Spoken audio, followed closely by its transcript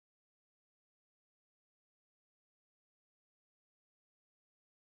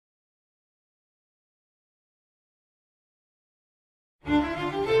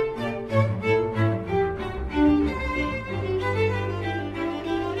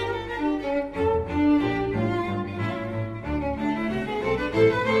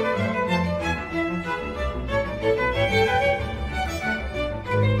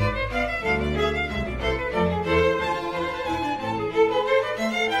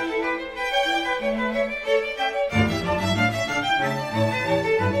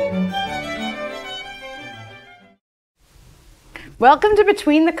Welcome to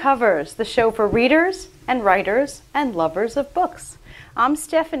Between the Covers, the show for readers and writers and lovers of books. I'm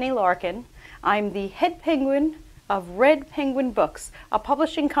Stephanie Larkin. I'm the head penguin of Red Penguin Books, a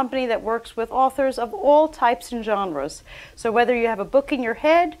publishing company that works with authors of all types and genres. So whether you have a book in your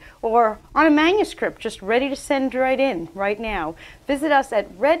head or on a manuscript just ready to send right in right now, visit us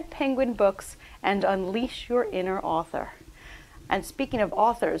at Red Penguin Books and unleash your inner author. And speaking of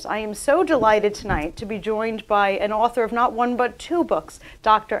authors, I am so delighted tonight to be joined by an author of not one but two books,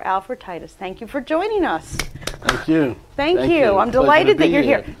 Dr. Alfred Titus. Thank you for joining us. Thank you. Thank you. I'm delighted that you're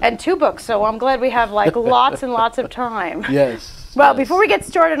here. And two books, so I'm glad we have like lots and lots of time. Yes. Well, yes. Before we get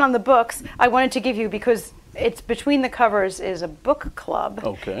started on the books, I wanted to give you, because it's Between the Covers is a book club.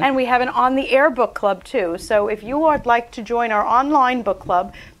 Okay. And we have an on-the-air book club too. So if you would like to join our online book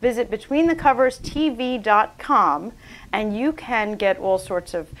club, visit betweenthecoverstv.com and you can get all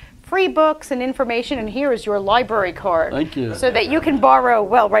sorts of free books and information, and here is your library card. Thank you. So that you can borrow,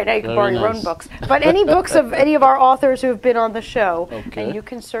 well, right now you can borrow your own books, but any books of any of our authors who have been on the show, okay. and you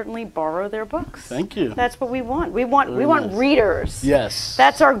can certainly borrow their books. Thank you. That's what we want. We want readers. Yes.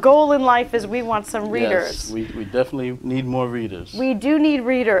 That's our goal in life, is we want some readers. Yes, we definitely need more readers. We do need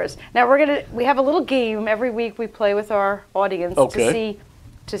readers. Now we have a little game every week we play with our audience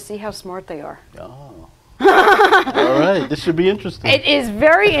to see how smart they are. Oh. All right, this should be interesting. It is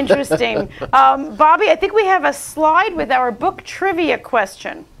very interesting. Bobby, I think we have a slide with our book trivia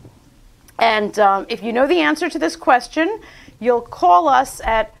question. And if you know the answer to this question, you'll call us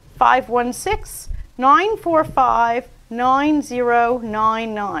at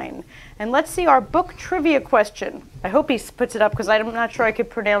 516-945-9099. And let's see our book trivia question. I hope he puts it up because I'm not sure I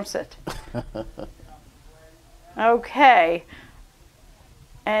could pronounce it. Okay.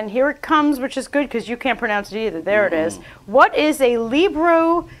 And here it comes, which is good because you can't pronounce it either. There it is. What is a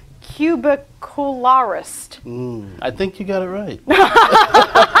librocubicularist? I think you got it right.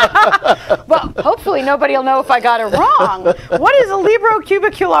 Well, hopefully nobody will know if I got it wrong. What is a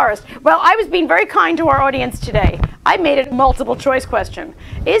librocubicularist? Well, I was being very kind to our audience today. I made it a multiple choice question.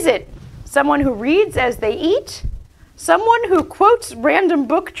 Is it someone who reads as they eat? Someone who quotes random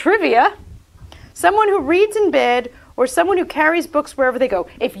book trivia? Someone who reads in bed? Or someone who carries books wherever they go?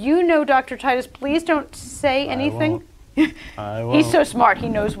 If you know Dr. Titus, please don't say anything. I won't. He's so smart, he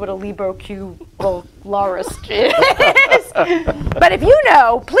knows what a librocubicularist is. But if you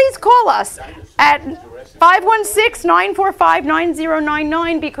know, please call us at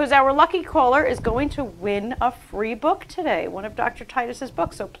 516-945-9099 because our lucky caller is going to win a free book today, one of Dr. Titus's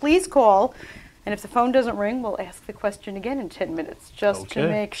books. So please call. And if the phone doesn't ring, we'll ask the question again in 10 minutes, just to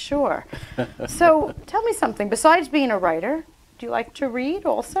make sure. So tell me something. Besides being a writer, do you like to read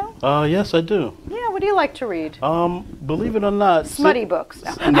also? Yes, I do. Yeah, what do you like to read? Believe it or not. Smutty books.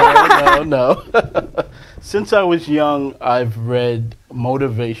 No. Since I was young, I've read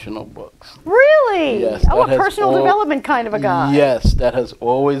motivational books. Really? Yes. Oh, a personal development kind of a guy. Yes, that has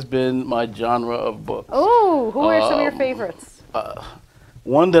always been my genre of books. Oh, who are some of your favorites?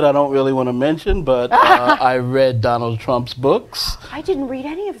 One that I don't really want to mention, but I read Donald Trump's books. I didn't read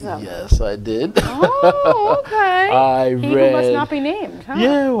any of them. Yes, I did. Oh, okay. He who must not be named, huh?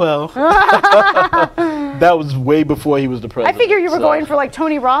 Yeah, well, that was way before he was the president. I figure you were going for like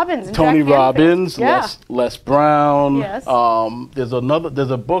Tony Robbins and Tony Jack Robbins, Canfield. Les Brown. Yes. There's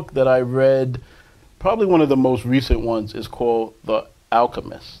a book that I read, probably one of the most recent ones, is called The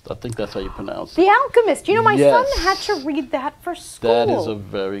Alchemist. I think that's how you pronounce it. The Alchemist. You know, my son had to read that for school. That is a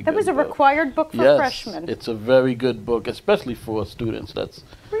very good book. That was a required book for freshmen. It's a very good book, especially for students.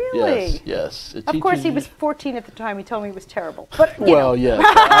 Really? Yes. Of course, he was 14 at the time. He told me it was terrible. But, yes,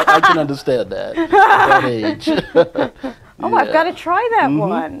 I can understand that at that age. Oh, I've got to try that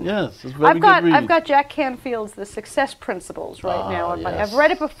one. Yes, it's very good read. I've got Jack Canfield's The Success Principles right now. I've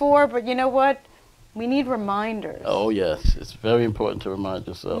read it before, but you know what? We need reminders. Oh, yes. It's very important to remind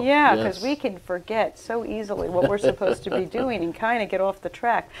yourself. Yeah, because we can forget so easily what we're supposed to be doing and kind of get off the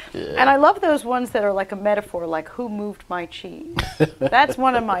track. Yeah. And I love those ones that are like a metaphor, like who moved my cheese? That's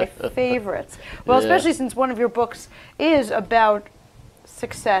one of my favorites. Well, especially since one of your books is about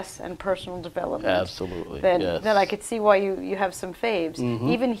success and personal development. Absolutely. Then I could see why you have some faves.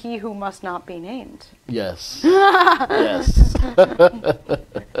 Even he who must not be named. Yes. Yes.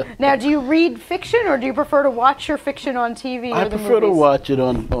 Now, do you read fiction or do you prefer to watch your fiction on TV or the movies? I prefer to watch it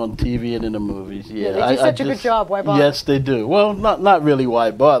on TV and in the movies. Yeah, they do such a good job. Why bother? Yes, they do. Well, not really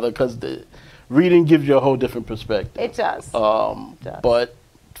why bother, because reading gives you a whole different perspective. It does. But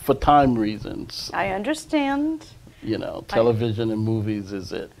for time reasons. I understand. Television and movies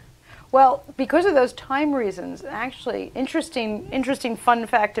is it. Well, because of those time reasons, actually, interesting fun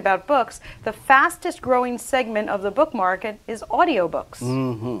fact about books, the fastest growing segment of the book market is audiobooks.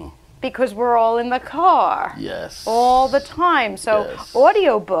 Mm-hmm. Because we're all in the car. Yes. All the time. So Yes.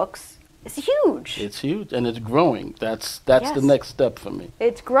 audiobooks is huge. It's huge, and it's growing. That's Yes. the next step for me.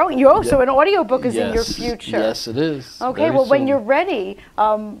 It's growing. So an audiobook is in your future. Yes, it is. Okay, Very well, when soon. you're ready,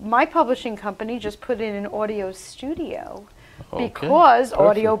 my publishing company just put in an audio studio. Okay, Because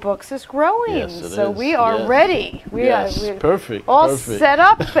perfect. audiobooks is growing. Yes, it so is, we are yes. ready. We're perfect. all perfect. set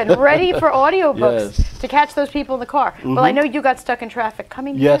up and ready for audiobooks Yes. to catch those people in the car. Well, I know you got stuck in traffic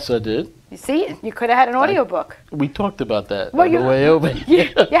coming here. Yes, I did. You see, you could have had an audiobook. We talked about that Well, on the way over. You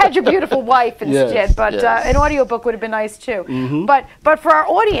had your beautiful wife instead, Yes, but yes. an audiobook would have been nice too. Mhm. But for our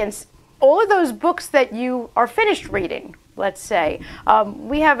audience, all of those books that you are finished reading, let's say,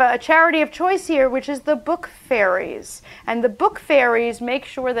 we have a charity of choice here, which is the Book Fairies. And the Book Fairies make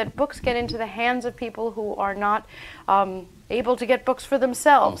sure that books get into the hands of people who are not able to get books for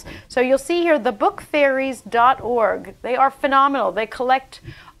themselves. So you'll see here thebookfairies.org. They are phenomenal. They collect,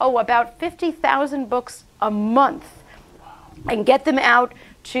 about 50,000 books a month and get them out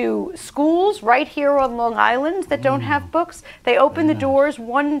to schools right here on Long Island that don't have books. They open the doors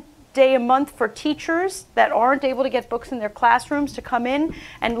one day a month for teachers that aren't able to get books in their classrooms to come in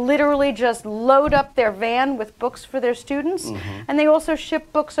and literally just load up their van with books for their students. And they also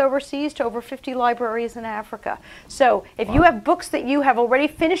ship books overseas to over 50 libraries in Africa. So if you have books that you have already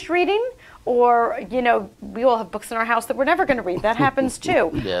finished reading, or, we all have books in our house that we're never going to read. That happens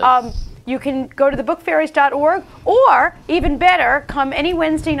too. Yes. You can go to thebookfairies.org, or even better, come any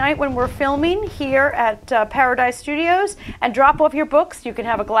Wednesday night when we're filming here at Paradise Studios and drop off your books. You can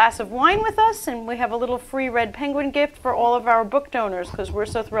have a glass of wine with us, and we have a little free Red Penguin gift for all of our book donors because we're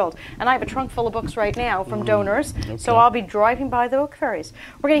so thrilled. And I have a trunk full of books right now from donors, so I'll be driving by the Book Fairies.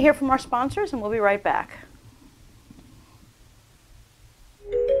 We're going to hear from our sponsors, and we'll be right back.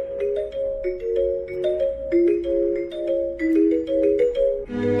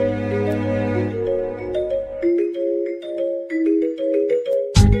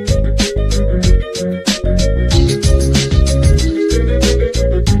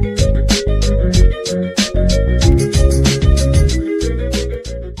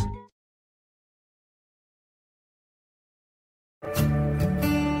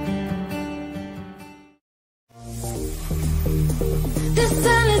 The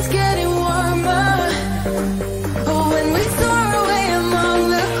sun is getting warmer, but when we soar away among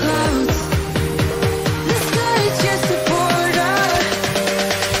the clouds, the sky is just a border,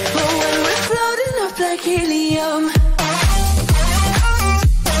 but when we're floating up like helium.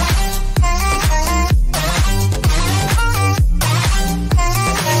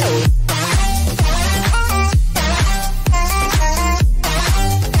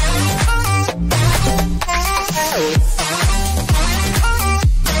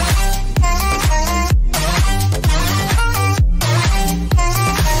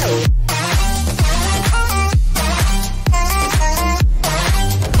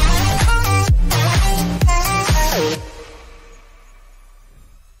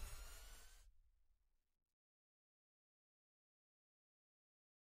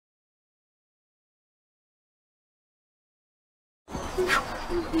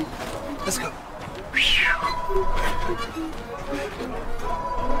 Let's go.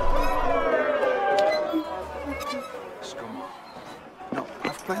 Just go, Mom. No,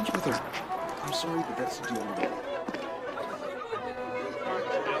 I've plans with her. I'm sorry, but that's the deal.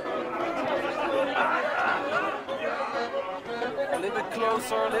 A little bit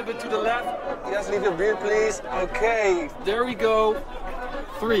closer, a little bit to the left. Yes, leave your beer, please. Okay. There we go.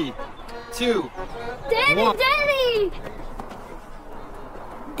 3, 2, Daddy, What? Daddy!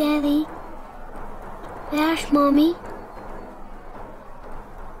 Daddy, where's Mommy?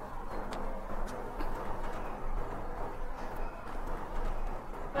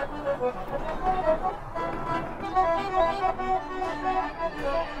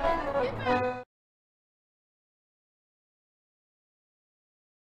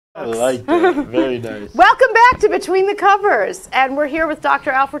 I like that. Very nice. Welcome back to Between the Covers, and we're here with Dr.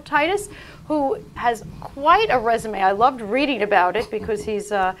 Alfred Titus, who has quite a resume. I loved reading about it because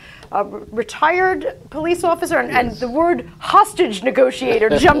he's a retired police officer, and the word hostage negotiator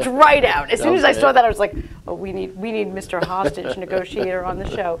jumped right out. As soon as I saw that, I was like, oh, we need Mr. Hostage Negotiator on the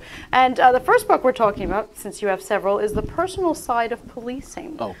show. And the first book we're talking about, since you have several, is The Personal Side of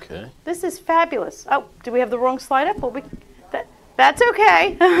Policing. Okay. This is fabulous. Oh, do we have the wrong slide up? Well, That's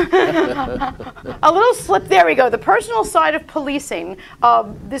okay. A little slip. There we go. The personal side of policing.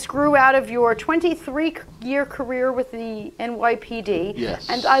 This grew out of your 23-year career with the NYPD. Yes.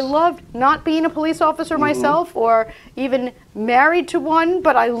 And I loved not being a police officer myself or even married to one,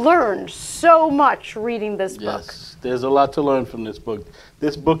 but I learned so much reading this book. Yes, there's a lot to learn from this book.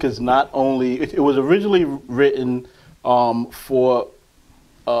 This book is not only, it was originally written for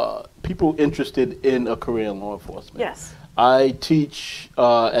people interested in a career in law enforcement. Yes. I teach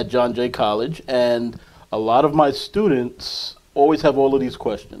at John Jay College, and a lot of my students always have all of these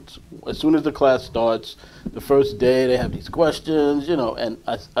questions. As soon as the class starts, the first day they have these questions, you know, and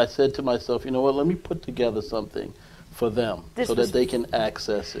I said to myself, you know what, let me put together something for them so that they can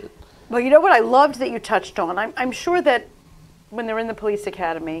access it. Well, you know what I loved that you touched on? I'm sure that when they're in the police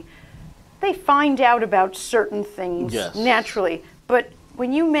academy, they find out about certain things naturally. But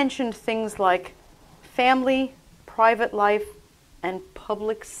when you mentioned things like family, private life, and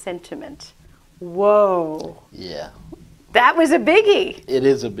public sentiment, whoa. Yeah. That was a biggie. It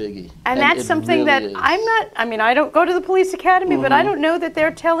is a biggie. And that's something that I don't go to the police academy, but I don't know that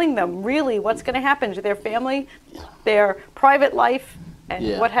they're telling them really what's going to happen to their family, their private life,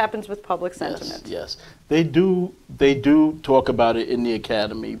 and what happens with public sentiment. Yes. They do talk about it in the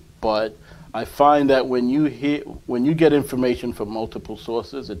academy, but I find that when you get information from multiple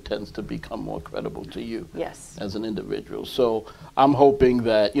sources, it tends to become more credible to you as an individual. So I'm hoping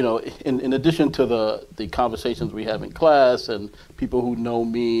that, you know, in addition to the conversations we have in class and people who know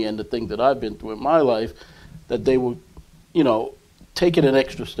me and the things that I've been through in my life, that they will, you know, take it an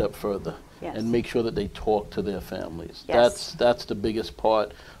extra step further and make sure that they talk to their families. That's the biggest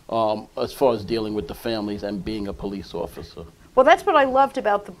part as far as dealing with the families and being a police officer. Well, that's what I loved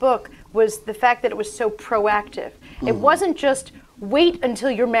about the book, was the fact that it was so proactive. It wasn't just wait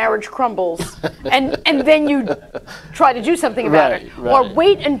until your marriage crumbles and then you try to do something about it. Or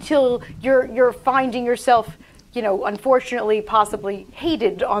wait until you're finding yourself, you know, unfortunately, possibly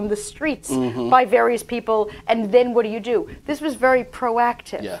hated on the streets by various people, and then what do? This was very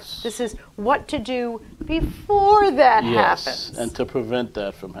proactive. This is what to do before that happens. And to prevent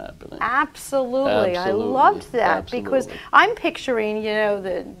that from happening. Absolutely. I loved that because I'm picturing, you know,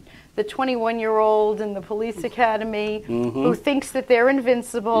 the 21-year-old in the police academy who thinks that they're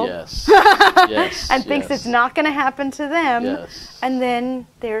invincible and thinks it's not going to happen to them, and then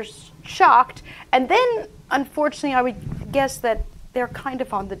they're shocked, and then unfortunately I would guess that they're kind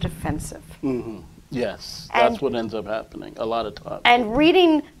of on the defensive. Yes, that's what ends up happening a lot of times. And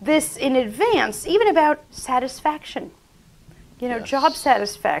reading this in advance, even about satisfaction, you know, job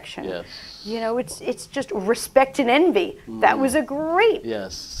satisfaction. You know, it's just respect and envy. That was a great.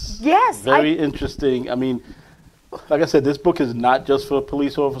 Very interesting. I mean, like I said, this book is not just for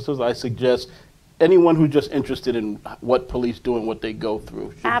police officers. I suggest anyone who's just interested in what police do and what they go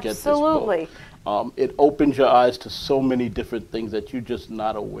through should get this book. It opens your eyes to so many different things that you're just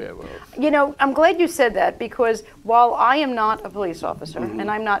not aware of. You know, I'm glad you said that, because while I am not a police officer and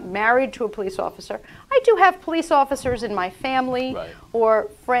I'm not married to a police officer, I do have police officers in my family or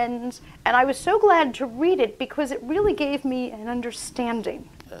friends, and I was so glad to read it because it really gave me an understanding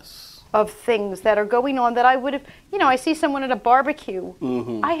of things that are going on that I would have, you know, I see someone at a barbecue,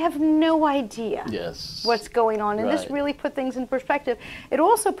 I have no idea what's going on, and this really put things in perspective. It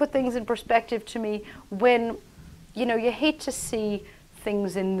also put things in perspective to me when, you know, you hate to see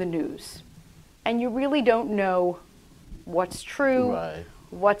things in the news and you really don't know what's true,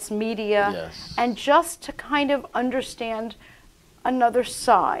 what's media, and just to kind of understand another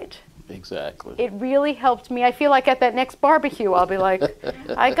side. Exactly. It really helped me. I feel like at that next barbecue, I'll be like,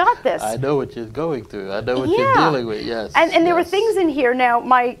 I got this. I know what you're going through. I know what you're dealing with. And there were things in here. Now,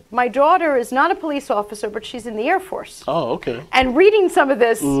 my daughter is not a police officer, but she's in the Air Force. Oh, okay. And reading some of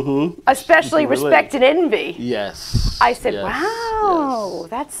this, especially respect and envy. I said, wow,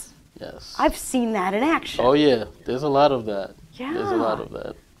 that's, I've seen that in action. Oh, yeah. There's a lot of that. There's a lot of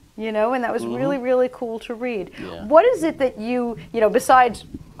that. You know, and that was really, really cool to read. What is it that you know, besides,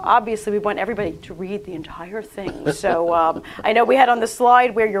 obviously we want everybody to read the entire thing. So I know we had on the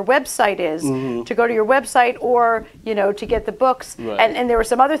slide where your website is, to go to your website or, you know, to get the books. And there were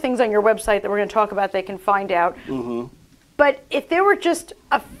some other things on your website that we're going to talk about they can find out. But if there were just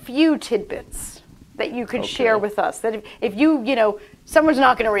a few tidbits that you could share with us, that if you know, someone's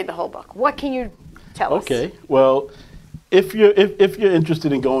not going to read the whole book, what can you tell us? Okay, well, if you're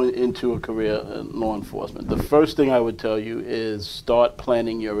interested in going into a career in law enforcement, the first thing I would tell you is start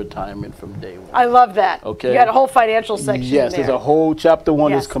planning your retirement from day one. I love that. Okay. You got a whole financial section Yes, there. there's a whole chapter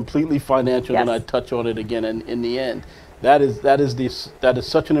one is completely financial, and I touch on it again. And in the end, that is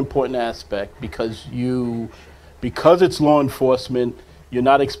such an important aspect, because you because it's law enforcement, you're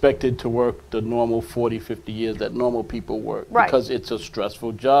not expected to work the normal 40, 50 years that normal people work. Right. Because it's a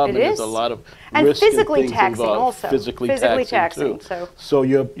stressful job and there's a lot of and risk physically and things taxing involved. also. Physically taxing too.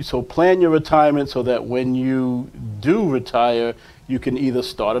 So So plan your retirement so that when you do retire, you can either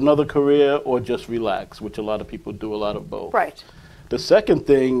start another career or just relax, which a lot of people do, a lot of both. right. The second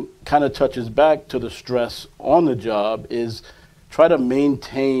thing kind of touches back to the stress on the job is try to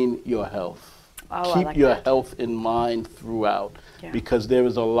maintain your health. Oh, I Keep like your that. health in mind throughout, Yeah. because there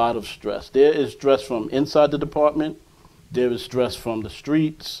is a lot of stress. There is stress from inside the department, there is stress from the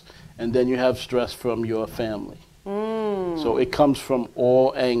streets, and then you have stress from your family. So it comes from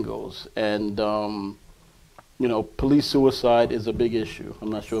all angles. And, you know, police suicide is a big issue.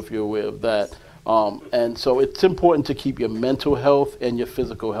 I'm not sure if you're aware of that. And so it's important to keep your mental health and your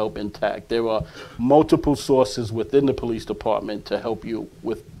physical health intact. There are multiple sources within the police department to help you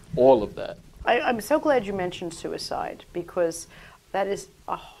with all of that. I'm so glad you mentioned suicide, because that is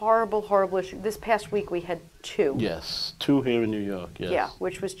a horrible, horrible issue. This past week we had 2. Yes, 2 here in New York, yes. Yeah,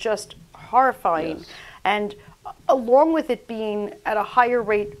 which was just horrifying. Yes. And along with it being at a higher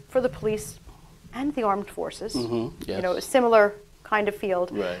rate for the police and the armed forces, you know, a similar kind of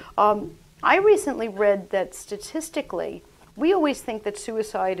field. Right. I recently read that statistically, we always think that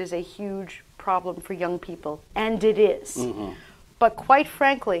suicide is a huge problem for young people, and it is. But quite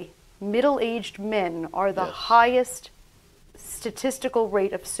frankly, middle-aged men are the highest statistical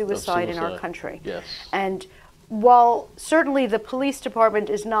rate of suicide in our country. Yes. And while certainly the police department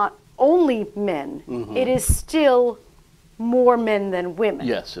is not only men, it is still more men than women.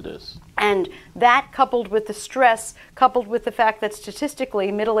 Yes, it is. And that, coupled with the stress, coupled with the fact that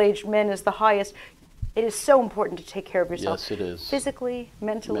statistically middle-aged men is the highest, it is so important to take care of yourself. Yes, it is. Physically,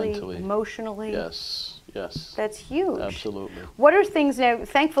 mentally, emotionally. Yes, yes. That's huge. Absolutely. What are things now,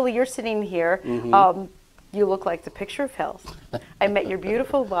 thankfully you're sitting here, you look like the picture of health. I met your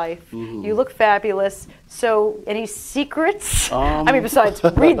beautiful wife. You look fabulous. So, any secrets? I mean, besides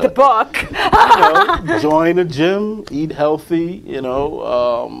read the book. You know, join a gym, eat healthy. You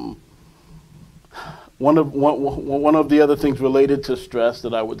know, one of the other things related to stress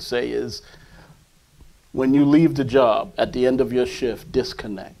that I would say is when you leave the job at the end of your shift,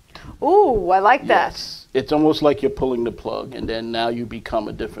 disconnect. Ooh, I like that. Yes. It's almost like you're pulling the plug, and then now you become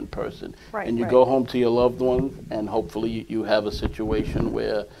a different person. Right, and you right. go home to your loved ones, and hopefully you have a situation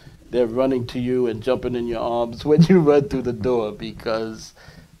where they're running to you and jumping in your arms when you run through the door, because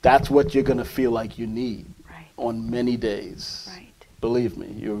that's what you're going to feel like you need on many days. Right. Believe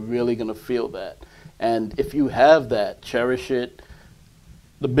me, you're really going to feel that. And if you have that, cherish it.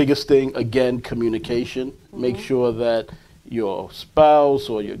 The biggest thing, again, communication. Make sure that your spouse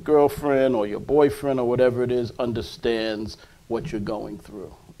or your girlfriend or your boyfriend or whatever it is understands what you're going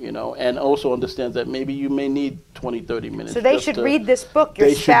through, you know, and also understands that maybe you may need 20, 30 minutes. So they should read this book.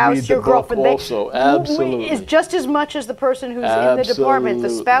 Your spouse, your girlfriend, also, absolutely. Is just as much as the person who's in the department. The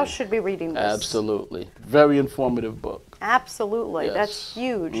spouse should be reading this. Absolutely. Very informative book. Absolutely. Yes. That's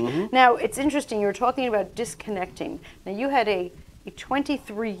huge. Now, it's interesting. You were talking about disconnecting. Now, you had a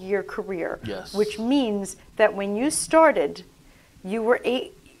 23-year career, Yes. which means that when you started, you were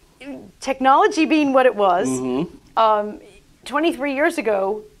technology being what it was, 23 years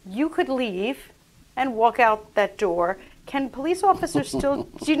ago, you could leave and walk out that door. Can police officers still,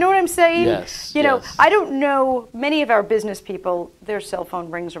 do you know what I'm saying? Yes. You know, yes. I don't know, many of our business people, their cell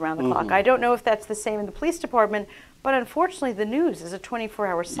phone rings around the clock. I don't know if that's the same in the police department, but unfortunately the news is a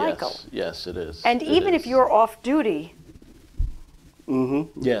 24-hour cycle. Yes, it is. And even if you're off duty,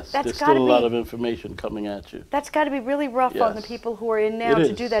 yes, That's there's still gotta a lot be- of information coming at you. that's got to be really rough on the Yes. people who are in now It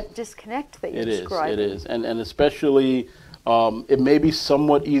to do is. that disconnect that you It is, described. it is. And especially, it may be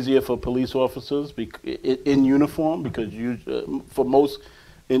somewhat easier for police officers in uniform, because for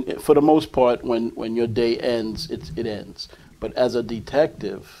the most part, when your day ends, it ends. But as a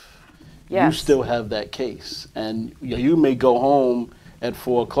detective, you Yes. still have that case. And you may go home at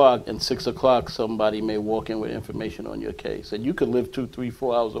 4 o'clock, and 6 o'clock somebody may walk in with information on your case. And you could live 2, 3,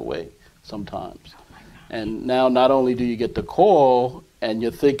 4 hours away sometimes. And now not only do you get the call and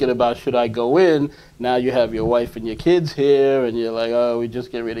you're thinking about, should I go in, now you have your wife and your kids here and you're like, oh, we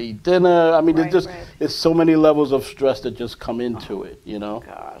just get ready to eat dinner. I mean, there's so many levels of stress that just come into it, you know?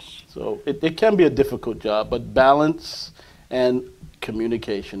 Gosh. So it can be a difficult job, but balance and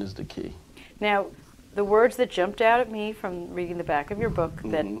communication is the key. Now, the words that jumped out at me from reading the back of your book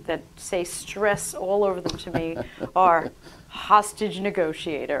that say stress all over them to me are hostage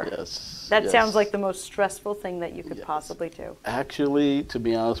negotiator. Yes. That yes. sounds like the most stressful thing that you could possibly do. Actually, to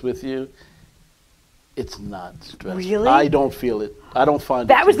be honest with you, it's not stressful. Really? I don't feel it. I don't find it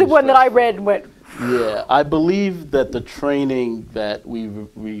That to was the be one that I stressful. read and went, Yeah, I believe that the training that we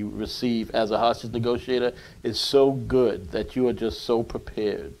receive as a hostage negotiator is so good that you are just so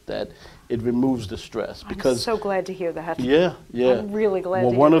prepared that it removes the stress. I'm so glad to hear that. Yeah, yeah. I'm really glad to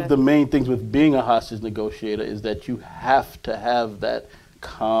Well, hear one that. of the main things with being a hostage negotiator is that you have to have that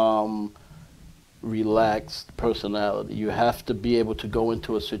calm, relaxed personality. You have to be able to go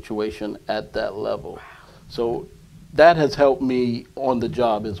into a situation at that level. So that has helped me on the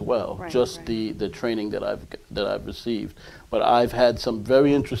job as well, just the training that I've received. But I've had some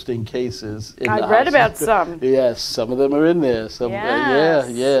very interesting cases in I read about some. Yes, some of them are in there. Some, Yes.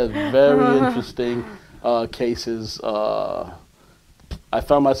 very interesting cases. I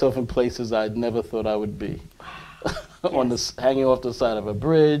found myself in places I never thought I would be. On hanging off the side of a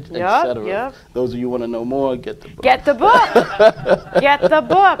bridge, etc. Yep. Those of you who want to know more, get the book. Get the book. Get the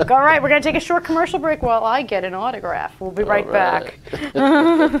book. All right, we're going to take a short commercial break while I get an autograph. We'll be right back.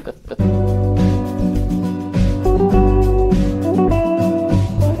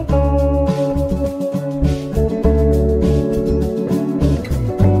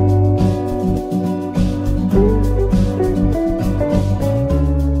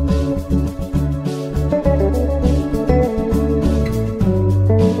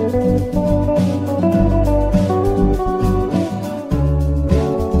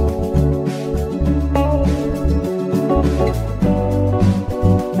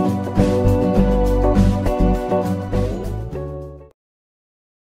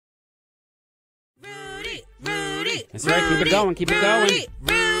 That's right, keep it going, keep it going.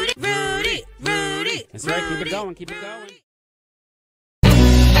 That's right, keep it going, keep it going.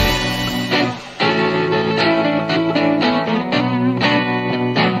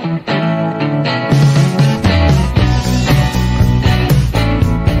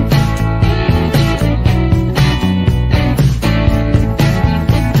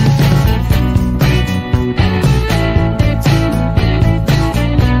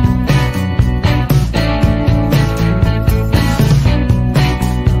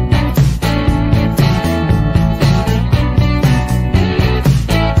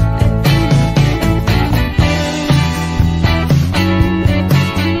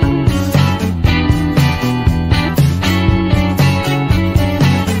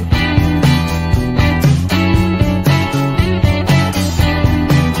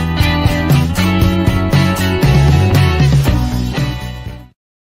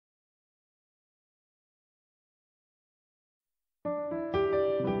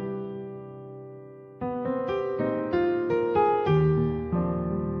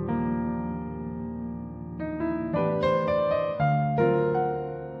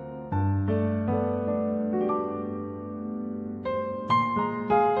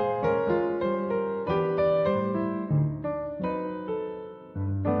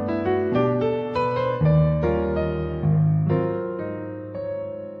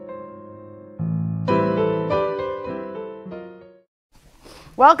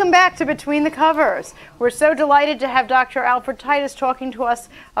 Welcome back to Between the Covers. We're so delighted to have Dr. Alfred Titus talking to us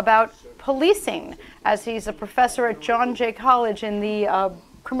about policing, as he's a professor at John Jay College in the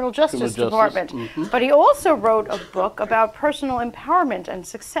Criminal Justice Department. But he also wrote a book about personal empowerment and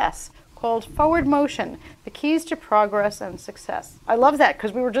success called Forward Motion, The Keys to Progress and Success. I love that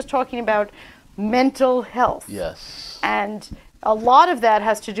because we were just talking about mental health. Yes. And a lot of that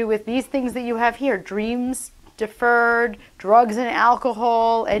has to do with these things that you have here: dreams deferred, drugs and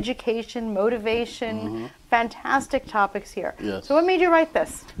alcohol, education, motivation. Fantastic topics here. Yes. So what made you write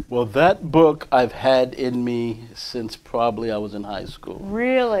this? Well, that book I've had in me since probably I was in high school.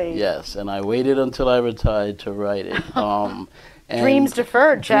 Really? Yes, and I waited until I retired to write it. And Dreams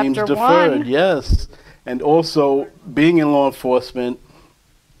Deferred, Dreams Chapter Deferred, 1. yes. And also, being in law enforcement,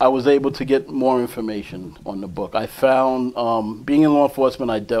 I was able to get more information on the book. I found, being in law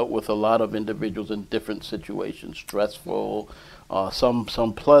enforcement, I dealt with a lot of individuals in different situations, stressful, some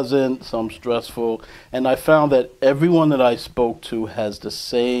pleasant, some stressful. And I found that everyone that I spoke to has the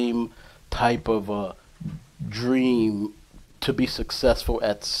same type of dream to be successful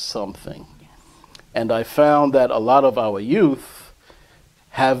at something. And I found that a lot of our youth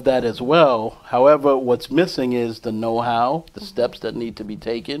have that as well. However, what's missing is the know-how, the steps that need to be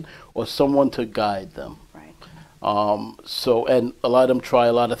taken, or someone to guide them. Right. And a lot of them try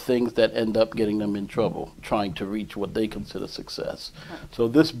a lot of things that end up getting them in trouble, trying to reach what they consider success. Right. So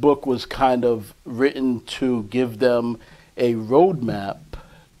this book was kind of written to give them a roadmap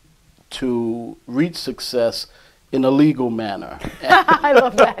to reach success in a legal manner. I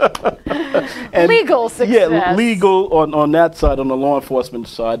love that. Legal success. Yeah, legal on that side, on the law enforcement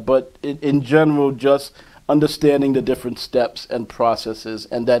side, but in general, just understanding the different steps and processes,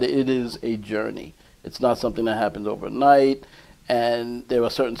 and that it is a journey. It's not something that happens overnight, and there are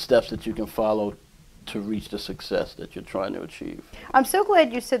certain steps that you can follow to reach the success that you're trying to achieve. I'm so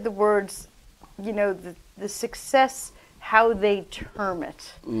glad you said the words, you know, the success, how they term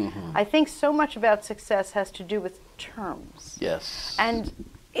it. Mm-hmm. I think so much about success has to do with terms. Yes. And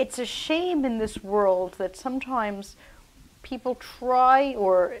it's a shame in this world that sometimes people try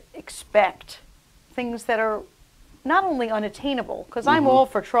or expect things that are not only unattainable, because I'm all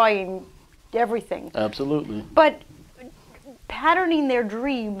for trying everything. Absolutely. But patterning their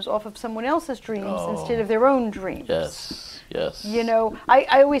dreams off of someone else's dreams instead of their own dreams. Yes, yes. You know, I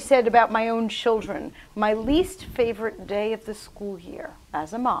always said about my own children, my least favorite day of the school year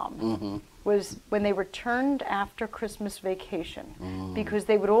as a mom was when they returned after Christmas vacation, because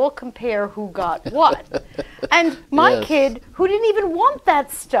they would all compare who got what. And my kid, who didn't even want that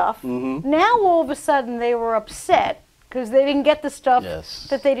stuff, now all of a sudden they were upset because they didn't get the stuff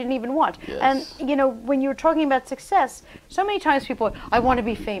that they didn't even want. And, you know, when you were talking about success, so many times people are, I want to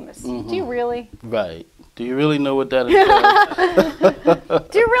be famous. Do you really? Right. Do you really know what that entails?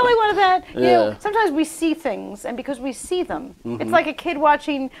 Do you really want that? You know, sometimes we see things, and because we see them, it's like a kid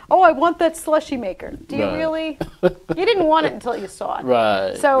watching, oh, I want that slushy maker. Do you really? You didn't want it until you saw it.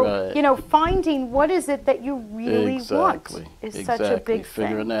 Right. So, you know, finding what is it that you really want is such a big thing.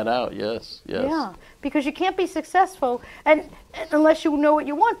 Figuring that out, yes. Yeah, because you can't be successful and unless you know what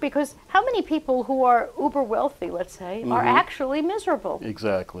you want, because how many people who are uber wealthy, let's say, are actually miserable?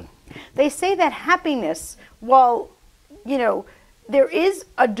 Exactly. They say that happiness, while, you know, there is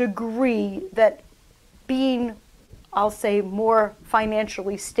a degree that being, I'll say, more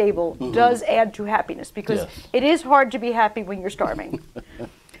financially stable does add to happiness, because it is hard to be happy when you're starving.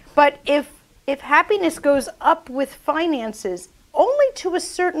 But if happiness goes up with finances only to a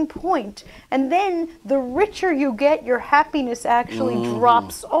certain point, and then the richer you get, your happiness actually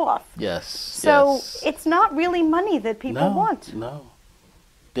drops off. Yes. So it's not really money that people want. No.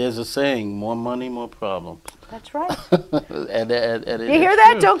 There's a saying, more money, more problems. That's right. and you hear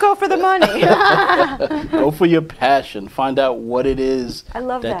that? Don't go for the money. Go for your passion. Find out what it is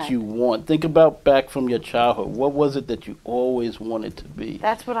that you want. Think about back from your childhood. What was it that you always wanted to be?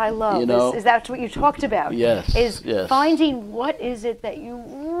 That's what I love. You know? Is that what you talked about? Yes. Is finding what is it that you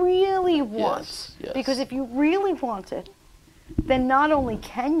really want. Yes. Because if you really want it, then not only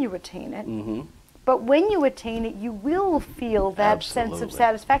can you attain it, but when you attain it, you will feel that sense of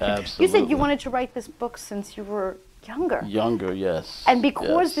satisfaction. Absolutely. You said you wanted to write this book since you were younger. Younger, yes. And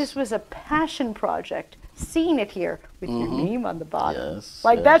because this was a passion project, seeing it here with your name on the bottom,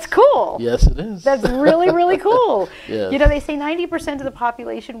 that's cool. Yes, it is. That's really, really cool. Yes. You know, they say 90% of the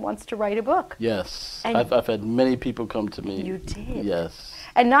population wants to write a book. Yes. And I've had many people come to me. You did. Yes.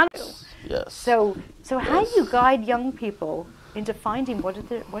 And not. Yes. So how do you guide young people into finding what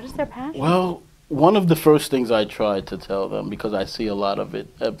is their passion? Well, one of the first things I try to tell them, because I see a lot of it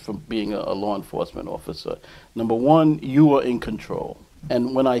from being a law enforcement officer, number one, you are in control.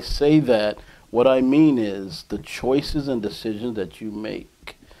 And when I say that, what I mean is the choices and decisions that you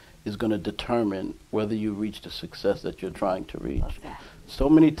make is going to determine whether you reach the success that you're trying to reach. So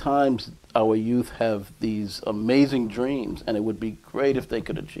many times our youth have these amazing dreams, and it would be great if they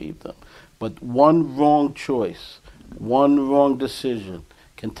could achieve them. But one wrong choice, one wrong decision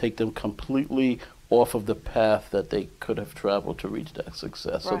can take them completely off of the path that they could have traveled to reach that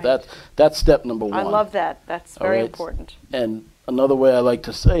success. Right. So that's step number one. I love that. That's very important. And another way I like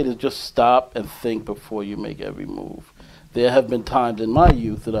to say it is just stop and think before you make every move. There have been times in my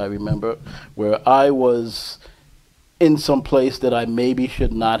youth that I remember where I was in some place that I maybe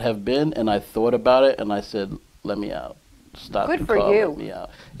should not have been, and I thought about it and I said, let me out. Stop. Good for you. Let me out.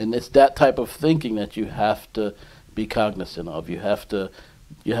 And it's that type of thinking that you have to be cognizant of. You have to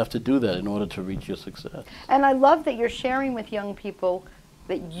do that in order to reach your success. And I love that you're sharing with young people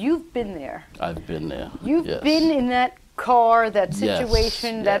that you've been there. I've been there. You've been in that car, that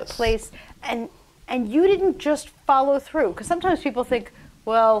situation, that place, and you didn't just follow through. Because sometimes people think,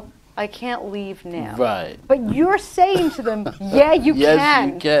 well, I can't leave now. Right. But you're saying to them, yeah, you yes,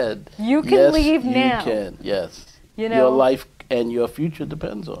 can. You can. You can leave now. You can, yes. You know, your life and your future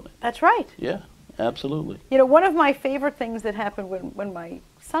depends on it. That's right. Yeah. Absolutely. You know, one of my favorite things that happened when my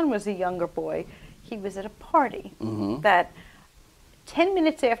son was a younger boy, he was at a party that 10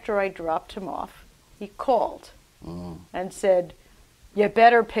 minutes after I dropped him off, he called and said, you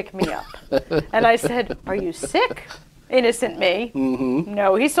better pick me up. And I said, are you sick? Innocent me.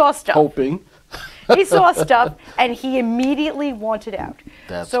 No, he saw stuff. Hoping. He saw stuff, and he immediately wanted out.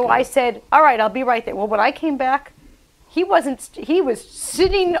 That's so good. I said, all right, I'll be right there. Well, when I came back, He wasn't. He was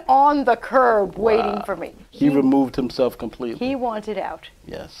sitting on the curb waiting for me. He removed himself completely. He wanted out.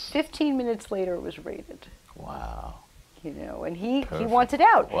 Yes. 15 minutes later, it was rated. Wow. You know, and he wanted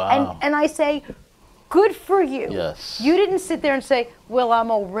out. Wow. And I say, good for you. Yes. You didn't sit there and say, well,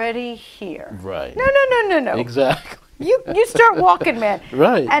 I'm already here. Right. No. Exactly. You start walking, man.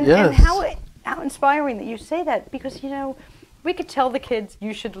 Right. And yes. how inspiring that you say that, because, you know, we could tell the kids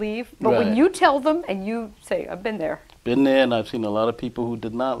you should leave, but when Right. you tell them and you say, I've been there. Been there, and I've seen a lot of people who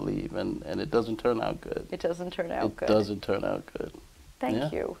did not leave, and it doesn't turn out good. It doesn't turn out good. It doesn't turn out good.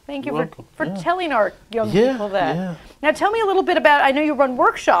 Thank you. Thank you You're for welcome. telling our young people that. Yeah. Now tell me a little bit about, I know you run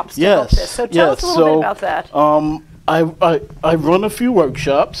workshops to help this, so tell us a little bit about that. I run a few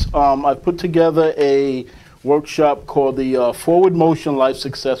workshops. I've put together a workshop called the Forward Motion Life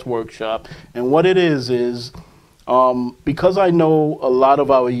Success Workshop, and what it is because I know a lot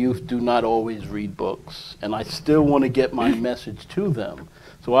of our youth do not always read books, and I still want to get my message to them.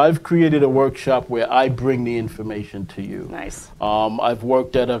 So I've created a workshop where I bring the information to you. Nice. I've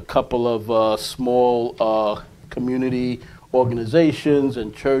worked at a couple of small community organizations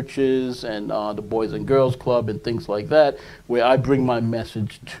and churches and the Boys and Girls Club and things like that, where I bring my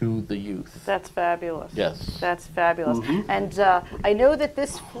message to the youth. That's fabulous. Yes. That's fabulous. And I know that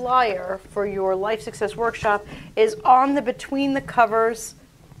this flyer for your Life Success Workshop is on the Between the Covers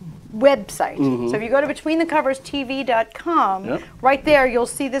website. So if you go to betweenthecoverstv.com, right there you'll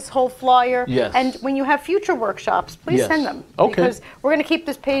see this whole flyer. Yes. And when you have future workshops, please Yes. send them. Okay. Because we're going to keep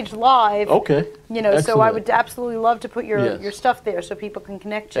this page live. Okay. You know, so I Excellent. would absolutely love to put your, Yes. your stuff there so people can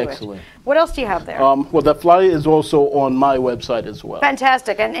connect to Excellent. it. What else do you have there? Well, that flyer is also on my website as well.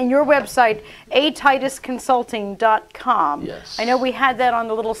 Fantastic. And your website, atitusconsulting.com. Yes. I know we had that on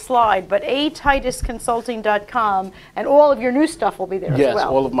the little slide, but atitusconsulting.com, and all of your new stuff will be there Yes, as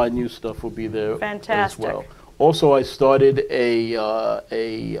well. all of my new stuff will be there Fantastic. as well. Also, I started a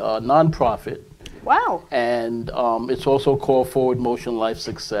nonprofit. Wow. And it's also called Forward Motion Life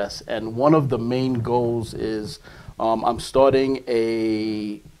Success. And one of the main goals is I'm starting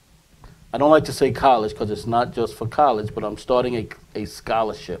I don't like to say college because it's not just for college, but I'm starting a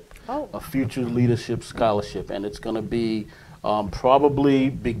scholarship, a future leadership scholarship. And it's going to be probably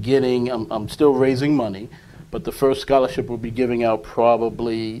beginning, I'm still raising money, but the first scholarship will be giving out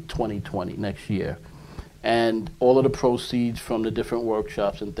probably 2020, next year. And all of the proceeds from the different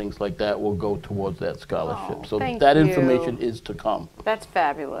workshops and things like that will go towards that scholarship. Oh, so thank that you. information is to come. That's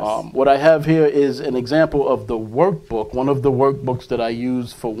fabulous. What I have here is an example of the workbook, one of the workbooks that I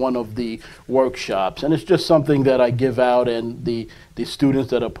use for one of the workshops. And it's just something that I give out, and the students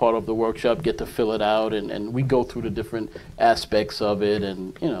that are part of the workshop get to fill it out, and we go through the different aspects of it,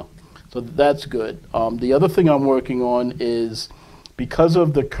 and you know, so that's good. The other thing I'm working on is, because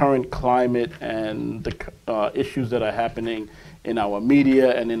of the current climate and the issues that are happening in our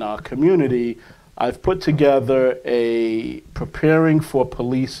media and in our community, I've put together a Preparing for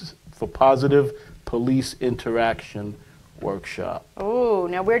Positive Police Interaction workshop. Oh,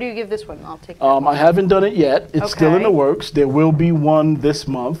 now where do you give this one? I'll take that I haven't done it yet. It's still in Okay. the works. There will be one this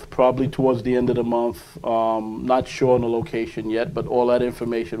month, probably towards the end of the month. Not sure on the location yet, but all that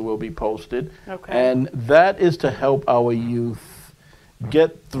information will be posted. Okay. And that is to help our youth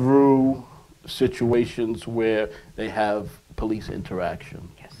get through situations where they have police interaction.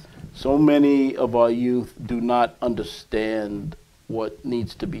 Yes. So many of our youth do not understand what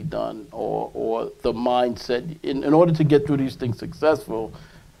needs to be done, or the mindset. In order to get through these things successful,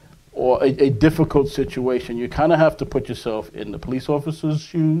 or a difficult situation, you kind of have to put yourself in the police officer's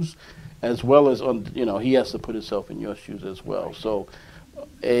shoes, as well as, he has to put himself in your shoes as well. So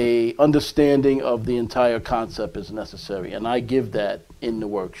a understanding of the entire concept is necessary, and I give that in the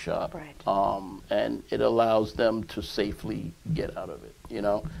workshop. Right. And it allows them to safely get out of it,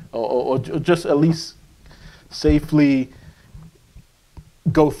 or just at least safely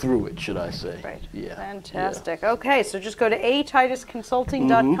go through it, should I say. Right. Yeah. Fantastic. Okay, so just go to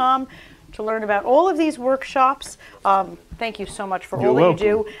atitusconsulting.com to learn about all of these workshops. Thank you so much for all that you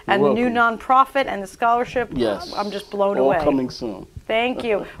do. And the new nonprofit and the scholarship. Yes. I'm just blown away. All coming soon. Thank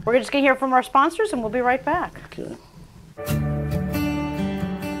you. We're just going to hear from our sponsors, and we'll be right back. Okay.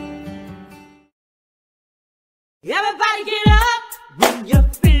 Everybody get up when you're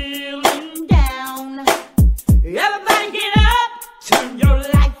feeling down. Everybody get up, turn your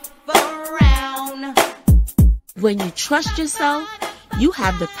life around. When you trust yourself, you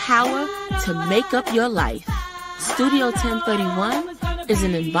have the power to make up your life. Studio 1031 is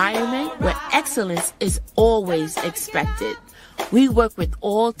an environment where excellence is always expected. We work with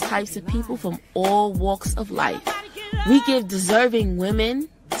all types of people from all walks of life. We give deserving women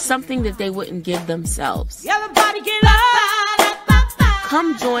something that they wouldn't give themselves. Everybody get up.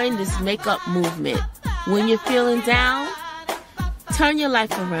 Come join this makeup movement. When you're feeling down, turn your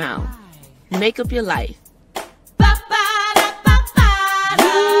life around. Make up your life.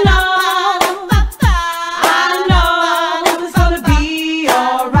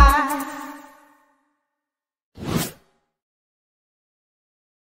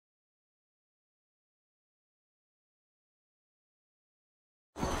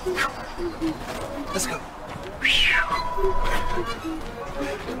 Let's go.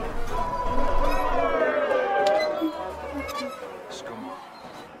 Just come on.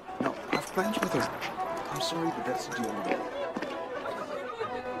 No, I've plans with her. I'm sorry, but that's the deal.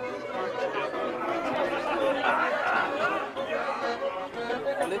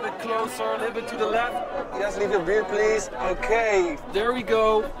 A little bit closer, a little bit to the left. Just leave your beer, please. Okay. There we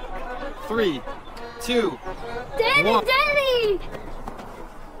go. 3, 2, Daddy, 1. Daddy!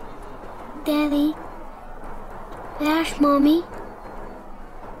 Daddy, where's Mommy?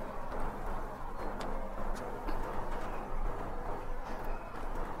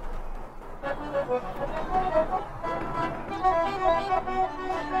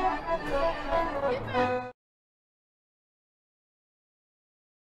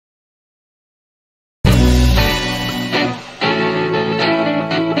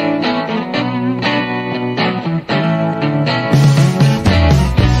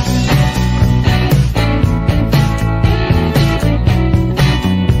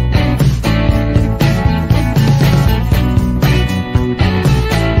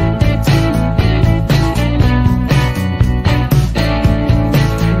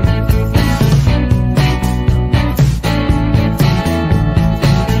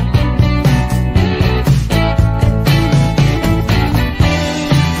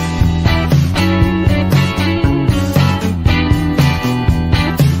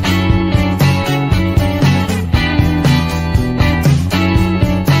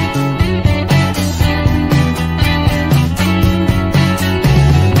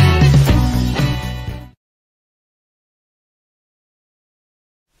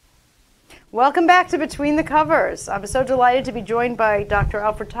 Welcome back to Between the Covers. I'm so delighted to be joined by Dr.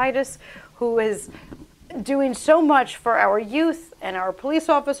 Alfred Titus, who is doing so much for our youth and our police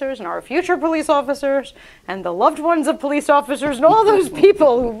officers and our future police officers and the loved ones of police officers and all those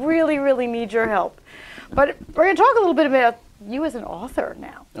people who really, really need your help. But we're going to talk a little bit about you as an author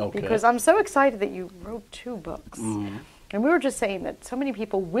now. Okay. Because I'm so excited that you wrote 2 books. Mm-hmm. And we were just saying that so many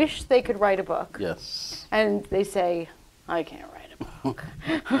people wish they could write a book. Yes. And they say, I can't write a book.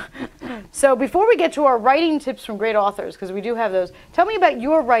 So before we get to our writing tips from great authors, because we do have those, tell me about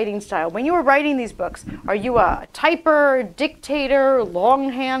your writing style. When you were writing these books, are you a typer, dictator,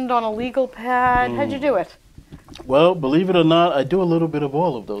 longhand on a legal pad? How'd you do it? Well, believe it or not, I do a little bit of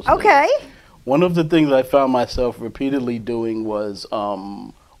all of those Okay. things. One of the things I found myself repeatedly doing was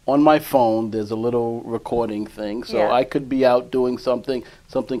on my phone, there's a little recording thing. So Yeah. I could be out doing something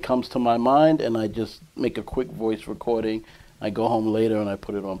comes to my mind, and I just make a quick voice recording. I go home later and I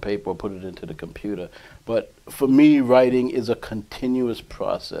put it on paper or put it into the computer. But for me, writing is a continuous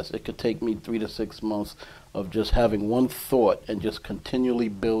process. It could take me 3 to 6 months of just having one thought and just continually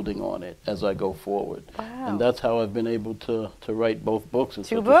building on it as I go forward. Wow. And that's how I've been able to write both books in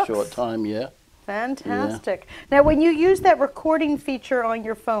 2 such books? a short time, yeah. Fantastic. Now, when you use that recording feature on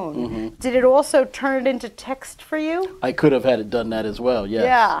your phone, did it also turn it into text for you? I could have had it done that as well, yes.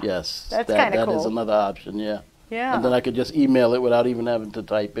 Yeah. Yes. That's kinda That is cool. another option, yeah. Yeah. And then I could just email it without even having to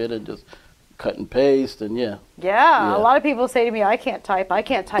type it and just cut and paste and yeah. Yeah, a lot of people say to me, I can't type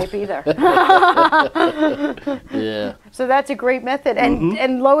either. Yeah. So that's a great method.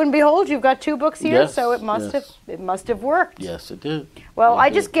 And lo and behold, you've got 2 books here, Yes, so it must have worked. Yes, it did. Well, It I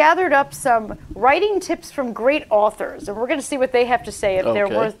did. just gathered up some writing tips from great authors, and we're going to see what they have to say if they're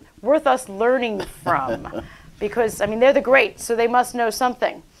Okay. worth us learning from. Because, I mean, they're the greats, so they must know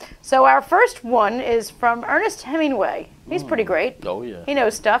something. So our first one is from Ernest Hemingway. He's pretty great. Oh, yeah. He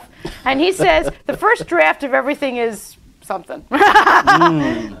knows stuff. And he says, the first draft of everything is something.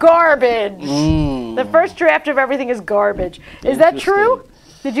 Garbage. The first draft of everything is garbage. Is that true?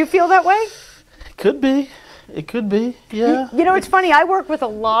 Did you feel that way? Could be. It could be, yeah. You know, it's funny. I work with a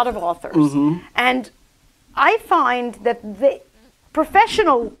lot of authors. And I find that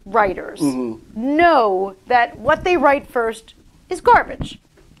professional writers know that what they write first is garbage.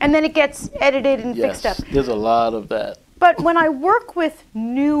 And then it gets edited and fixed up. There's a lot of that. But when I work with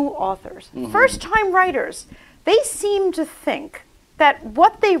new authors, first-time writers, they seem to think that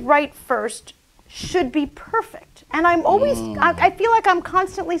what they write first should be perfect. And I'm always, I feel like I'm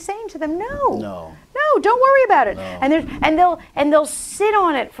constantly saying to them, no, don't worry about it. No. And they'll sit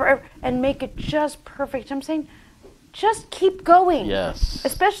on it forever and make it just perfect. I'm saying, just keep going. Yes.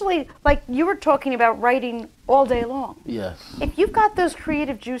 Especially like you were talking about writing all day long. Yes. If you've got those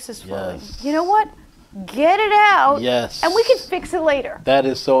creative juices flowing, Yes. you know what? Get it out. Yes. And we can fix it later. That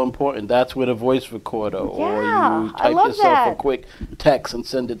is so important. That's with a voice recorder, or Yeah, you I type love yourself that. a quick text and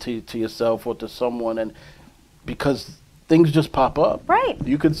send it to yourself or to someone, and because things just pop up. Right.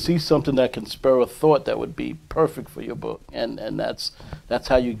 You could see something that can spur a thought that would be perfect for your book, and that's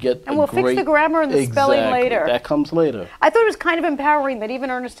how you get. And we'll fix the grammar and the spelling later. That comes later. I thought it was kind of empowering that even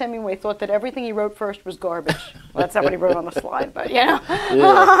Ernest Hemingway thought that everything he wrote first was garbage. Well, that's not what he wrote on the slide, but you know.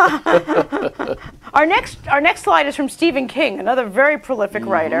 Yeah. Our next slide is from Stephen King, another very prolific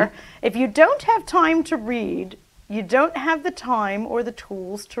writer. If you don't have time to read, you don't have the time or the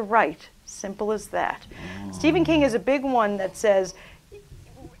tools to write. Simple as that. Stephen King is a big one that says,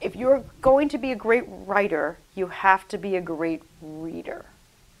 if you're going to be a great writer, you have to be a great reader.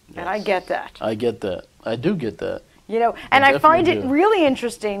 Yes. And I get that. I get that. I do get that. You know, and I find it definitely do. really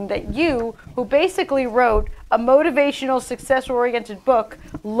interesting that you, who basically wrote a motivational, success-oriented book,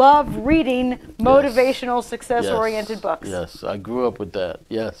 love reading motivational, success-oriented books. Yes, I grew up with that.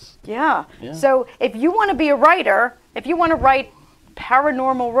 Yes. Yeah. Yeah. So if you want to be a writer, if you want to write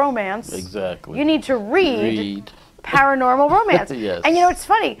paranormal romance, Exactly. you need to read paranormal romance. Yes. And you know, it's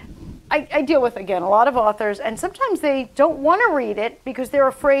funny. I deal with, again, a lot of authors, and sometimes they don't want to read it because they're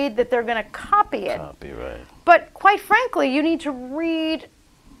afraid that they're going to copy it. Copyright. But quite frankly, you need to read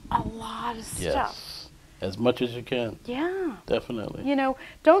a lot of stuff. Yes. As much as you can. Yeah. Definitely. You know,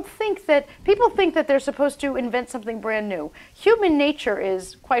 don't think that, people think that they're supposed to invent something brand new. Human nature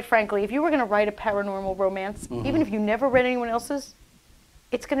is, quite frankly, if you were going to write a paranormal romance, even if you never read anyone else's,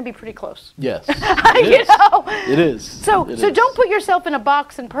 it's going to be pretty close. Yes. You know? It is. So It is. don't put yourself in a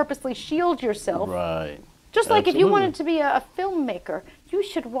box and purposely shield yourself. Right. Just like if you Absolutely. wanted to be a filmmaker, you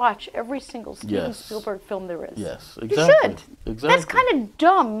should watch every single Steven Yes. Spielberg film there is. Yes, You exactly. should. Exactly. That's kind of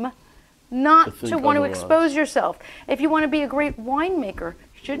dumb not To to think want to otherwise. expose yourself. If you want to be a great winemaker,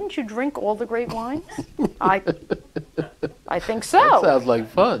 shouldn't you drink all the great wines? I think so. That sounds like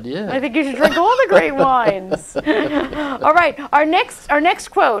fun, yeah. I think you should drink all the great wines. All right, our next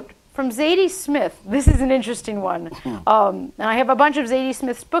quote from Zadie Smith. This is an interesting one. And I have a bunch of Zadie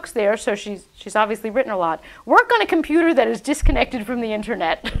Smith's books there, so she's obviously written a lot. Work on a computer that is disconnected from the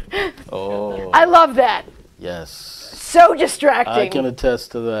internet. Oh. I love that. Yes. So distracting. I can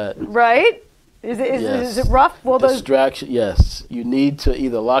attest to that. Right? Is it rough? Well, Distraction, yes. You need to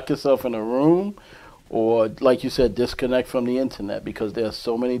either lock yourself in a room or, like you said, disconnect from the internet because there are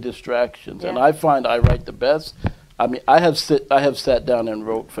so many distractions. And Yeah. I find I write the best. I mean, I have sat down and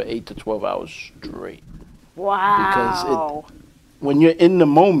wrote for 8 to 12 hours straight. Wow. When you're in the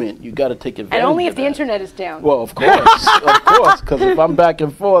moment, you got to take advantage And only of if the that. internet is down. Well, of course, of course, because if I'm back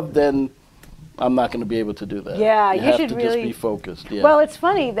and forth, then I'm not going to be able to do that. Yeah, you you have should to really just be focused. Yeah. Well, it's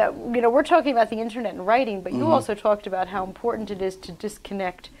funny that we're talking about the internet and writing, but you Mm-hmm. also talked about how important it is to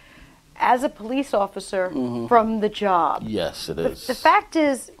disconnect as a police officer Mm-hmm. from the job. Yes, it is. The fact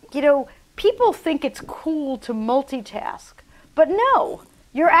is, people think it's cool to multitask, but no,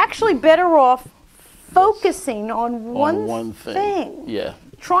 you're actually better off focusing on one thing. Yeah.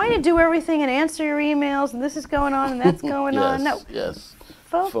 Trying to do everything and answer your emails, and this is going on and that's going on. No. Yes.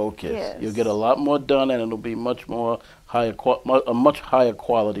 Focus. You'll get a lot more done, and it'll be much more a much higher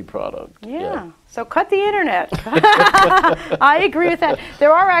quality product. Yeah. So cut the internet. I agree with that.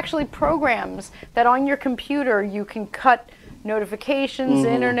 There are actually programs that on your computer you can cut notifications,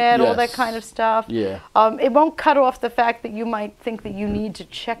 internet, all that Yes. kind of stuff. Yeah. It won't cut off the fact that you might think that you need to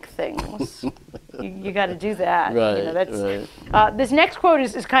check things. you got to do that. Right. Right. This next quote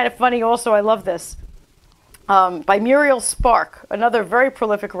is kind of funny also. I love this. By Muriel Spark, another very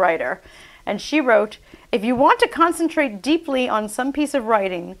prolific writer. And she wrote, "If you want to concentrate deeply on some piece of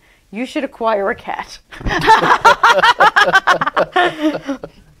writing, you should acquire a cat."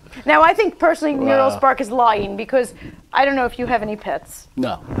 Now, I think personally Muriel Spark is lying because I don't know if you have any pets.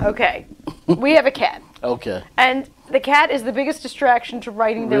 No. Okay. We have a cat. Okay. And the cat is the biggest distraction to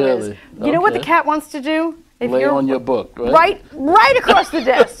writing there is. Really? You know what the Okay. cat wants to do? If Lay you're on your book, right? Right across the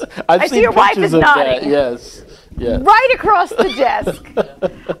desk. I've I seen see your wife pictures is of nodding. that. Yes. Yeah. Right across the desk.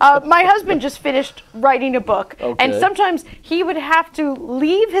 My husband just finished writing a book, and Okay. sometimes he would have to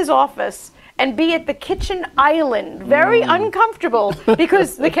leave his office and be at the kitchen island, very uncomfortable,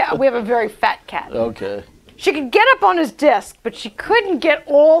 because the cat. We have a very fat cat. Okay. She could get up on his desk, but she couldn't get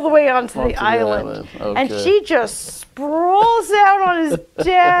all the way onto the island. And Okay. she just sprawls out on his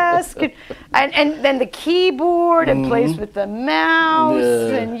desk, and then the keyboard, and plays with the mouse,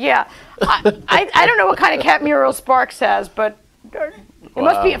 Yeah. and I don't know what kind of cat Muriel Sparks has, but it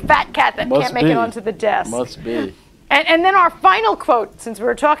must be a fat cat that can't make it onto the desk. Must be. And then our final quote, since we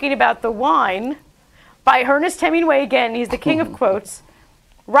were talking about the wine, by Ernest Hemingway again. He's the king of quotes.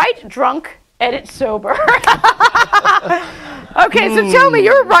 Write drunk, edit sober. Okay, so tell me,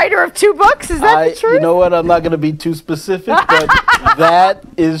 you're a writer of 2 books. Is that the truth? You know what? I'm not going to be too specific, but that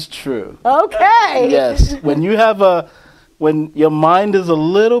is true. Okay. Yes. When your mind is a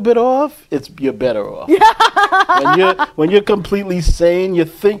little bit off, you're better off. when you're completely sane, you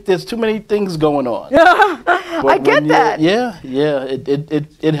think there's too many things going on. I get that. Yeah,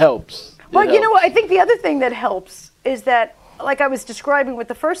 it helps. Well, you know what? I think the other thing that helps is that, like I was describing with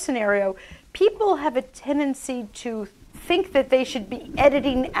the first scenario, people have a tendency to think that they should be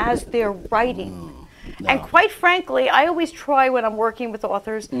editing as they're writing. No. And quite frankly, I always try when I'm working with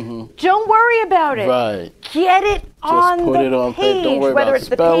authors, don't worry about it. Right. Get it on the page. Don't worry whether about it's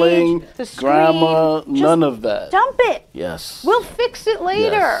spelling, the page, the screen, grammar, none of that. Dump it. Yes. We'll fix it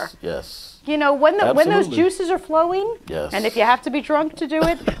later. Yes. You know, when those juices are flowing, and if you have to be drunk to do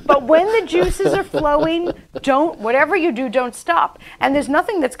it, but when the juices are flowing, whatever you do, don't stop. And there's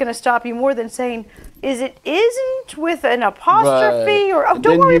nothing that's going to stop you more than saying, isn't with an apostrophe, or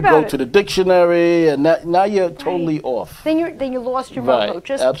don't worry about it. Then you go to the dictionary, and now you're totally off. Then you lost your mojo.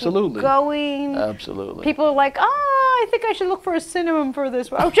 Just keep going. Absolutely. People are like, I think I should look for a synonym for this.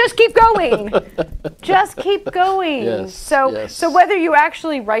 Oh, just keep going. Just keep going. Yes, so whether you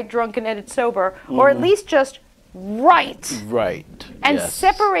actually write drunk and edit sober, or at least just write. Right. And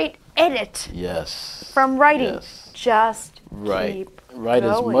separate edit. Yes. From writing. Yes. Just keep Write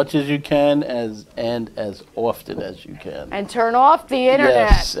as going. much as you can and as often as you can. And turn off the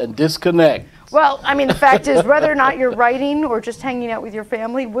internet. Yes, and disconnect. Well, I mean, the fact is, whether or not you're writing or just hanging out with your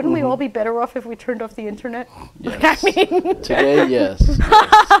family, wouldn't we all be better off if we turned off the internet? Yes. I mean, today, yes.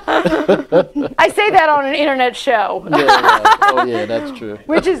 I say that on an internet show. Oh yeah, that's true.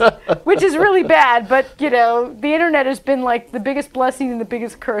 which is really bad, but you know, the internet has been like the biggest blessing and the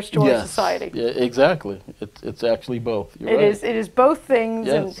biggest curse to our society. Yeah, exactly. It's actually both. You're right. It is both things,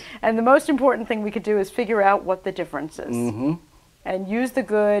 Yes. and the most important thing we could do is figure out what the difference is, and use the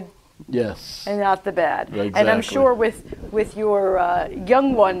good. Yes. And not the bad. Exactly. And I'm sure with your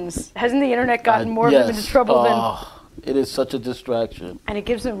young ones, hasn't the internet gotten more of them into trouble than... It is such a distraction. And it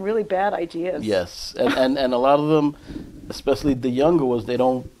gives them really bad ideas. Yes. And a lot of them, especially the younger ones, they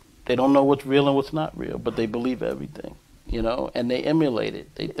don't know what's real and what's not real, but they believe everything, you know, and they emulate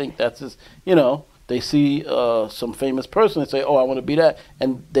it. They think that's just, you know, they see some famous person and say, oh, I want to be that,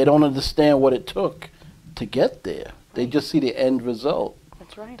 and they don't understand what it took to get there. They just see the end result.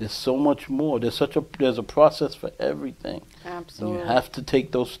 That's right. There's so much more. There's a process for everything. Absolutely. And you have to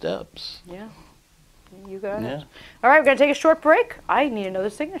take those steps. Yeah. You got it. All right, we're going to take a short break. I need another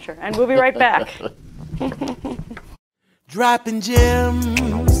signature, and we'll be right back. Dropping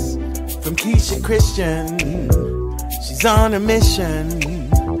gems from Keisha Christian. She's on a mission,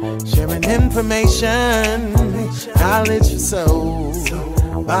 sharing information, knowledge for soul,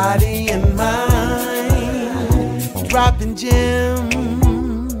 body and mind. Dropping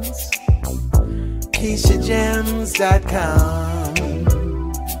gems, KeishaGems.com,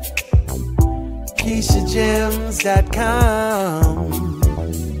 KeishaGems.com.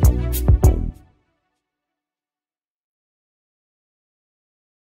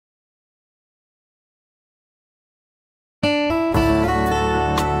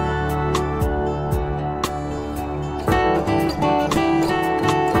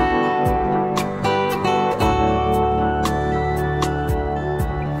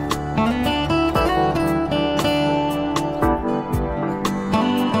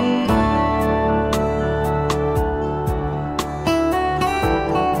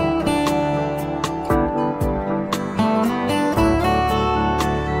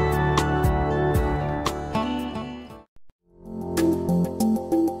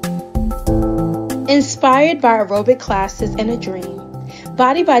 Inspired by aerobic classes and a dream,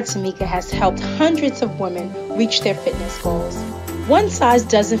 Body by Tamika has helped hundreds of women reach their fitness goals. One size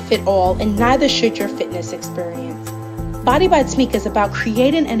doesn't fit all, and neither should your fitness experience. Body by Tamika is about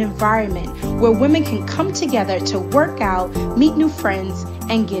creating an environment where women can come together to work out, meet new friends,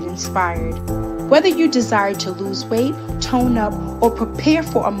 and get inspired. Whether you desire to lose weight, tone up, or prepare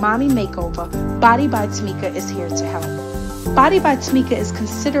for a mommy makeover, Body by Tamika is here to help. Body by Tamika is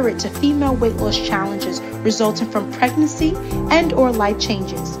considerate to female weight loss challenges resulting from pregnancy and or life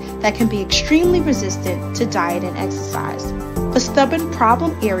changes that can be extremely resistant to diet and exercise. For stubborn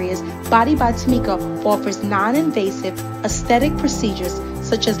problem areas, Body by Tamika offers non-invasive aesthetic procedures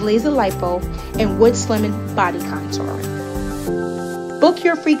such as laser lipo and wood slimming body contouring. Book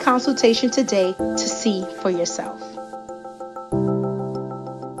your free consultation today to see for yourself.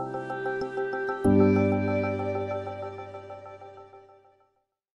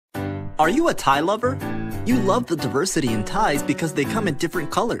 Are you a tie lover? You love the diversity in ties because they come in different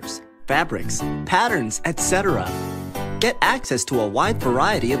colors, fabrics, patterns, etc. Get access to a wide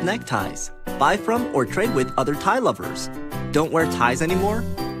variety of neckties. Buy from or trade with other tie lovers. Don't wear ties anymore?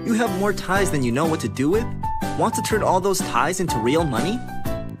 You have more ties than you know what to do with? Want to turn all those ties into real money?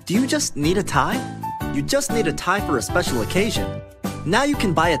 Do you just need a tie? You just need a tie for a special occasion. Now you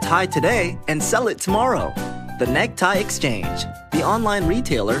can buy a tie today and sell it tomorrow. The Necktie Exchange, the online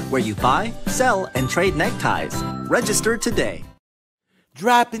retailer where you buy, sell, and trade neckties. Register today.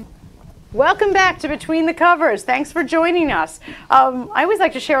 Dropping. Welcome back to Between the Covers. Thanks for joining us. I always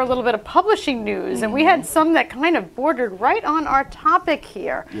like to share a little bit of publishing news, and we had some that kind of bordered right on our topic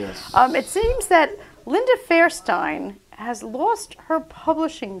here. Yes. It seems that Linda Fairstein has lost her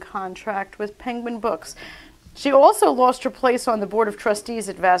publishing contract with Penguin Books. She also lost her place on the Board of Trustees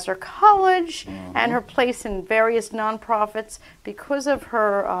at Vassar College and her place in various nonprofits because of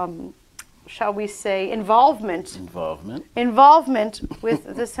her, shall we say, involvement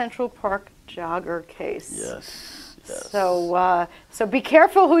with the Central Park jogger case. Yes. So be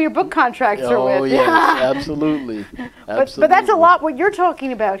careful who your book contracts are with. Oh, yes, absolutely. But that's a lot what you're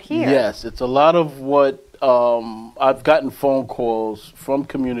talking about here. Yes, it's a lot of what I've gotten phone calls from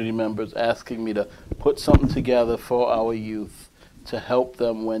community members asking me to put something together for our youth to help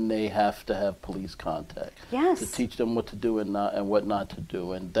them when they have to have police contact. Yes. To teach them what to do and what not to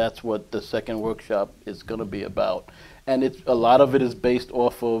do. And that's what the second workshop is going to be about. And a lot of it is based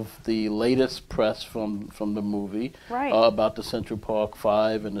off of the latest press from the movie about the Central Park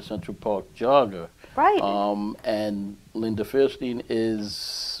 5 and the Central Park Jogger. Right. And Linda Fairstein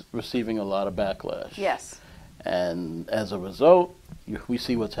is receiving a lot of backlash. Yes. And as a result, we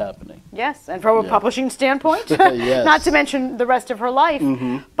see what's happening. Yes, and from a publishing standpoint, yes. Not to mention the rest of her life,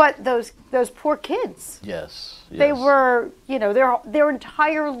 but those poor kids. Yes. They were, their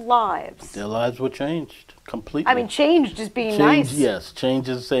entire lives. Their lives were changed completely. I mean, changed is being nice. Yes, change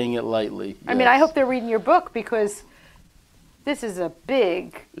is saying it lightly. I mean, I hope they're reading your book because this is It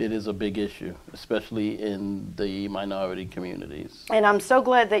is a big issue, especially in the minority communities. And I'm so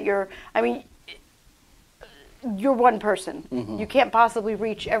glad that you're one person. You can't possibly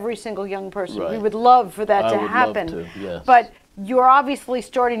reach every single young person. Right. We would love for that to happen. Love to, yes. But you're obviously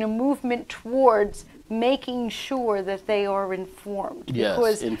starting a movement towards making sure that they are informed. Yes,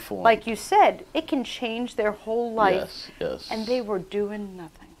 because, informed. like you said, it can change their whole life. Yes. And they were doing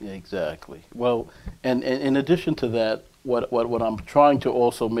nothing. Yeah, exactly. Well, and in addition to that, what I'm trying to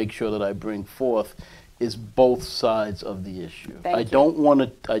also make sure that I bring forth is both sides of the issue. I just don't want to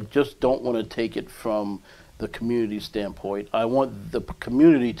take it from the community standpoint. I want the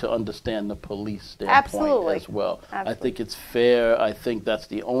community to understand the police standpoint as well. Absolutely. I think it's fair. I think that's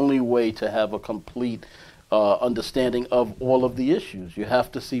the only way to have a complete understanding of all of the issues. You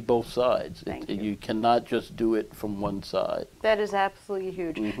have to see both sides. You cannot just do it from one side. That is absolutely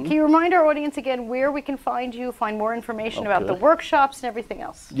huge. Can you remind our audience again where we can find you, find more information about the workshops and everything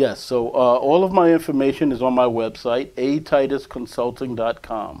else? Yes, so all of my information is on my website,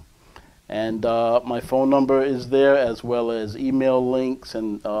 atitusconsulting.com. And my phone number is there, as well as email links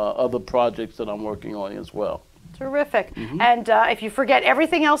and other projects that I'm working on as well. Terrific. And if you forget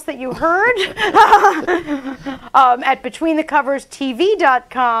everything else that you heard, at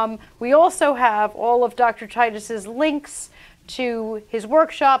BetweenTheCoversTV.com, we also have all of Dr. Titus's links to his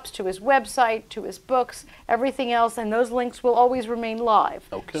workshops, to his website, to his books, everything else, and those links will always remain live.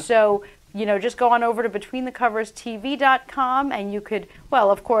 Okay. So, just go on over to BetweenTheCoversTV.com, and you could, well,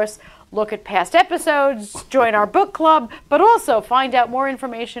 of course, look at past episodes, join our book club, but also find out more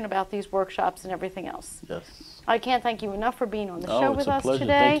information about these workshops and everything else. Yes. I can't thank you enough for being on the show with us pleasure.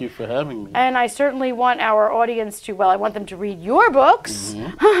 today. Thank you for having me. And I certainly want our audience to, I want them to read your books.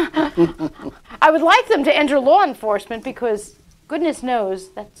 I would like them to enter law enforcement because goodness knows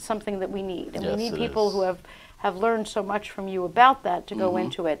that's something that we need. And we need people who have learned so much from you about that to go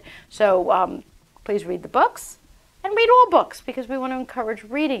into it. So please read the books. And read all books, because we want to encourage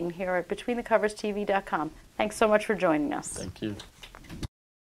reading here at BetweenTheCoversTV.com. Thanks so much for joining us. Thank you.